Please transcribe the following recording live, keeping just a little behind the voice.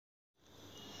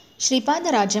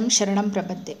श्रीपादराजम शरणम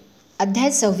प्रपद्ये. अध्याय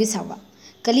 26.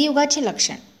 कलियुगाचे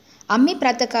लक्षण. आम्ही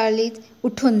प्रातःकाळी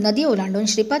उठून नदी ओलांडून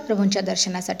श्रीपाद प्रभूंच्या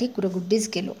दर्शनासाठी कुरगुड्डीस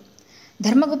गेलो.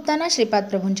 धर्मगुप्तांना श्रीपाद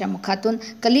प्रभूंच्या मुखातून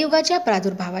कलियुगाच्या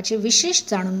प्रादुर्भावाचे विशेष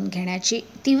जाणून घेण्याची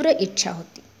तीव्र इच्छा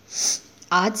होती.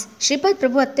 आज श्रीपाद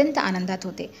प्रभू अत्यंत आनंदात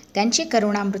होते. त्यांची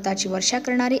करुणामृताची वर्षा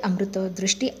करणारी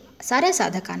अमृतदृष्टी साऱ्या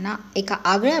साधकांना एका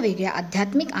आगळ्या वेगळ्या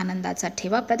आध्यात्मिक आनंदाचा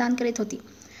ठेवा प्रदान करीत होती.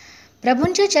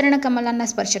 प्रभूंच्या चरणकमलांना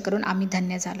स्पर्श करून आम्ही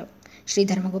धन्य झालो. श्री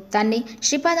धर्मगुप्तांनी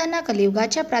श्रीपादांना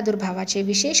कलियुगाच्या प्रादुर्भावाचे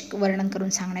विशेष वर्णन करून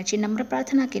सांगण्याची नम्र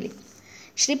प्रार्थना केली.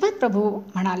 श्रीपाद प्रभू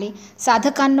म्हणाले,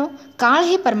 साधकांनो, काळ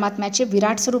हे परमात्म्याचे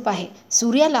विराट स्वरूप आहे.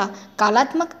 सूर्याला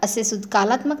कालात्मक असे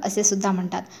सुद्धा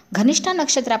म्हणतात. घनिष्ठा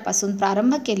नक्षत्रापासून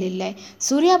प्रारंभ केलेल्या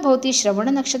सूर्याभोवती श्रवण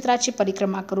नक्षत्राची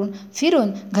परिक्रमा करून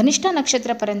फिरून घनिष्ठा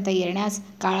नक्षत्रापर्यंत येण्यास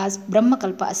काळास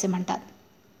ब्रह्मकल्प असे म्हणतात.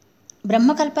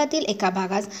 ब्रह्मकल्पातील एका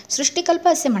भागास सृष्टिकल्प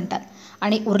असे म्हणतात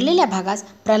आणि उरलेल्या भागास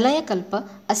प्रलयकल्प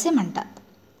असे म्हणतात.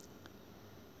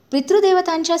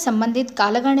 पितृदेवतांच्या संबंधित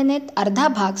कालगणनेत अर्धा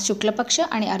भाग शुक्ल पक्ष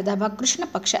आणि अर्धा भाग कृष्ण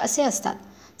पक्ष असे असतात.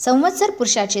 संवत्सर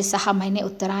पुरुषाचे 6 महिने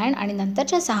उत्तरायण आणि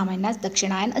नंतरच्या 6 महिन्यास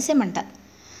दक्षिणायन असे म्हणतात.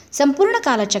 संपूर्ण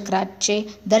कालचक्राचे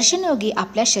दर्शनयोगी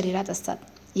आपल्या शरीरात असतात.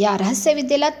 या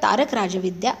रहस्यविद्येला तारक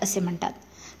राजविद्या असे म्हणतात.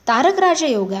 तारक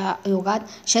योगात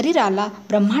शरीराला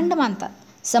ब्रह्मांड मानतात.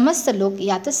 समस्त लोक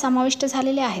यातच समाविष्ट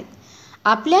झालेले आहेत.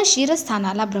 आपल्या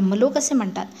शिरस्थानाला ब्रह्मलोक असे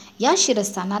म्हणतात. या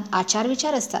शिरस्थानात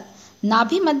आचारविचार असतात.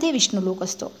 नाभीमध्ये विष्णुलोक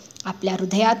असतो. आपल्या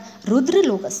हृदयात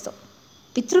रुद्रलोक असतो.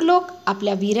 पितृलोक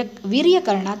आपल्या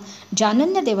वीर्यकरणात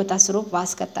जानुन्य देवता स्वरूप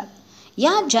वास करतात.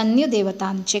 या जान्य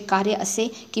देवतांचे कार्य असे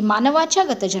की मानवाच्या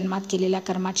गतजन्मात केलेल्या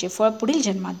कर्माचे फळ पुढील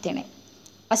जन्मात देणे.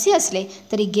 असे असले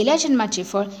तरी गेल्या जन्माचे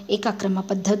फळ एका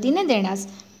क्रमपद्धतीने देण्यास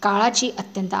काळाची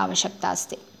अत्यंत आवश्यकता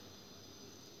असते.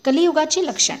 कलियुगाचे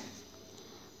लक्षण.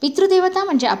 पितृदेवता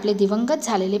म्हणजे आपले दिवंगत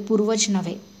झालेले पूर्वज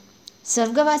नव्हे.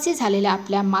 स्वर्गवासी झालेल्या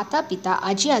आपल्या माता पिता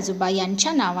आजी आजोबा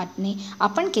यांच्या नावाने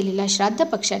आपण केलेल्या श्राद्ध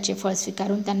पक्षाचे फळ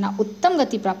स्वीकारून त्यांना उत्तम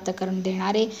गती प्राप्त करून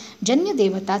देणारे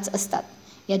जन्यदेवताच असतात.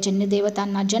 या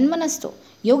जन्यदेवतांना जन्म नसतो.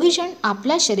 योगीजन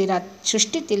आपल्या शरीरात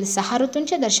सृष्टीतील 6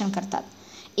 ऋतूंचे दर्शन करतात.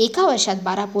 एका वर्षात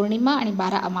 12 पौर्णिमा आणि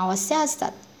 12 अमावस्या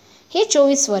असतात. हे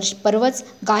 24 पर्वच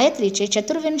गायत्रीचे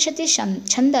 24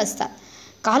 छंद असतात.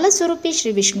 कालस्वरूपी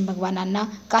श्री विष्णू भगवानांना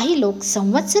काही लोक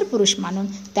संवत्सर पुरुष मानून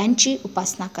त्यांची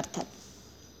उपासना करतात.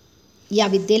 या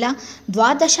विद्येला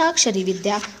द्वादशाक्षरी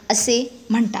विद्या असे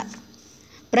म्हणतात.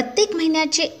 प्रत्येक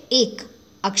महिन्याचे एक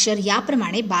अक्षर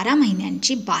याप्रमाणे 12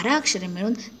 महिन्यांची 12 अक्षरे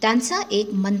मिळून त्यांचा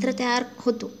एक मंत्र तयार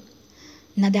होतो.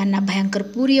 नद्यांना भयंकर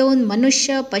पूर येऊन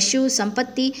मनुष्य, पशु,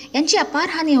 संपत्ती यांची अपार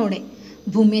हानी होणे,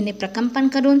 भूमीने प्रकंपन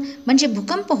करून म्हणजे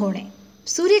भूकंप होणे,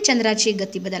 सूर्यचंद्राची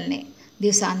गती बदलणे,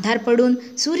 दिवसा अंधार पडून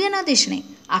सूर्य न दिसणे,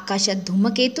 आकाशात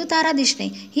धूमकेतू तारा दिसणे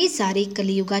ही सारी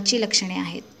कलियुगाची लक्षणे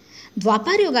आहेत.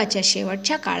 द्वापारयुगाच्या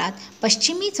शेवटच्या काळात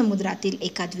पश्चिमी समुद्रातील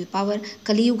एका द्वीपावर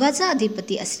कलियुगाचा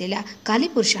अधिपती असलेल्या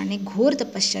कालीपुरुषाने घोर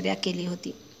तपश्चर्या केली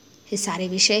होती. हे सारे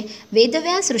विषय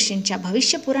वेदव्यास ऋषींच्या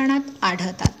भविष्यपुराणात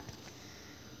आढळतात.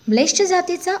 म्लेच्छ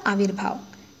जातीचा आविर्भाव.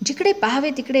 जिकडे पाहावे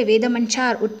तिकडे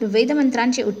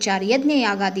वेदमंत्रांचे उच्चार, यज्ञ,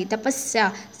 यागादी, तपस्या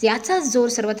याचाच जोर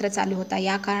सर्वत्र चालू होता.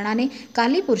 या कारणाने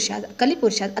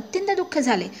कलिपुरुषात अत्यंत दुःख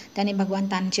झाले. त्याने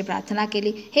भगवंतांची प्रार्थना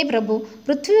केली, हे प्रभू,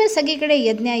 पृथ्वीवर सगळीकडे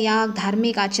यज्ञ, याग,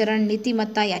 धार्मिक आचरण,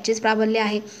 नीतिमत्ता याचेच प्राबल्य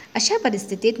आहे. अशा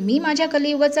परिस्थितीत मी माझ्या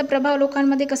कलियुगाचा प्रभाव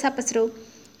लोकांमध्ये कसा पसरवू?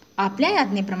 आपल्या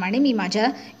आज्ञेप्रमाणे मी माझ्या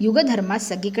युगधर्मात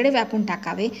सगळीकडे व्यापून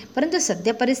टाकावे, परंतु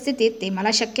सध्या परिस्थितीत ते मला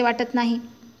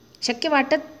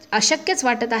अशक्यच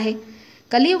वाटत आहे.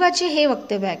 कलियुगाचे हे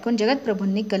वक्तव्य ऐकून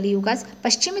जगतप्रभूंनी कलियुगास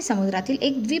पश्चिमी समुद्रातील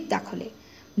एक द्वीप दाखवले.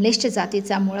 म्लेच्छ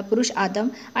जातीचा मूळ पुरुष आदम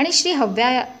आणि श्री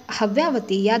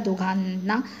हव्यावती या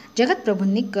दोघांना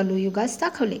जगतप्रभूंनी कलियुगास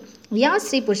दाखवले. या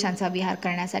स्त्री पुरुषांचा विहार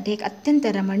करण्यासाठी एक अत्यंत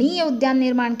रमणीय उद्यान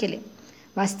निर्माण केले.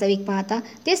 वास्तविक पाहता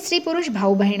ते स्त्री पुरुष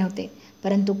भाऊ बहीण होते,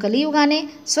 परंतु कलियुगाने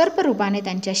स्वरूपाने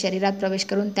त्यांच्या शरीरात प्रवेश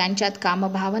करून त्यांच्यात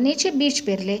कामभावनेचे बीज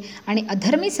पेरले आणि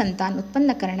अधर्मी संतान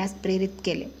उत्पन्न करण्यास प्रेरित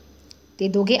केले. ते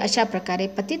दोघे अशा प्रकारे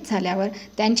पतित झाल्यावर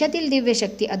त्यांच्यातील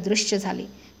दिव्यशक्ती अदृश्य झाली.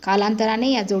 कालांतराने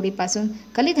या जोडीपासून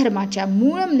कलिधर्माच्या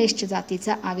मूळ म्लेच्छ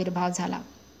जातीचा आविर्भाव झाला.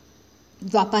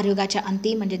 द्वापारयुगाच्या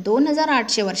अंती म्हणजे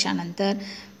 2800 वर्षानंतर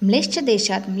म्लेच्छ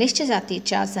देशात म्लेच्छ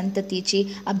जातीच्या संततीची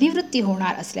अभिवृद्धी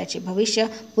होणार असल्याचे भविष्य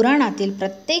पुराणातील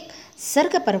प्रत्येक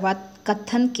सर्गपर्वात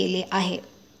कथन केले आहे.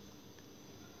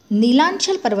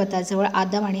 नीलांचल पर्वताजवळ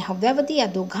आदम आणि हव्यावती या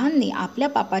दोघांनी आपल्या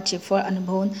पापाचे फळ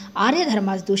अनुभवून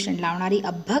आर्यधर्मास दूषण लावणारी,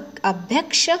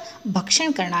 अभ्यक्ष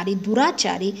भक्षण करणारी,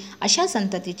 दुराचारी अशा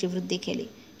संततीची वृद्धी केली.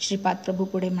 श्रीपाद प्रभू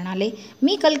पुढे म्हणाले,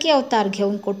 मी कल्की अवतार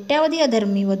घेऊन कोट्यावधी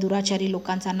अधर्मी व दुराचारी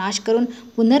लोकांचा नाश करून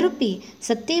पुनरुपी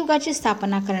सत्ययुगाची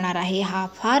स्थापना करणार आहे. हा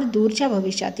फार दूरच्या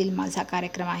भविष्यातील माझा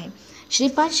कार्यक्रम आहे.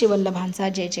 श्रीपाद श्रीवल्लभांचा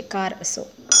जय जयकार असो.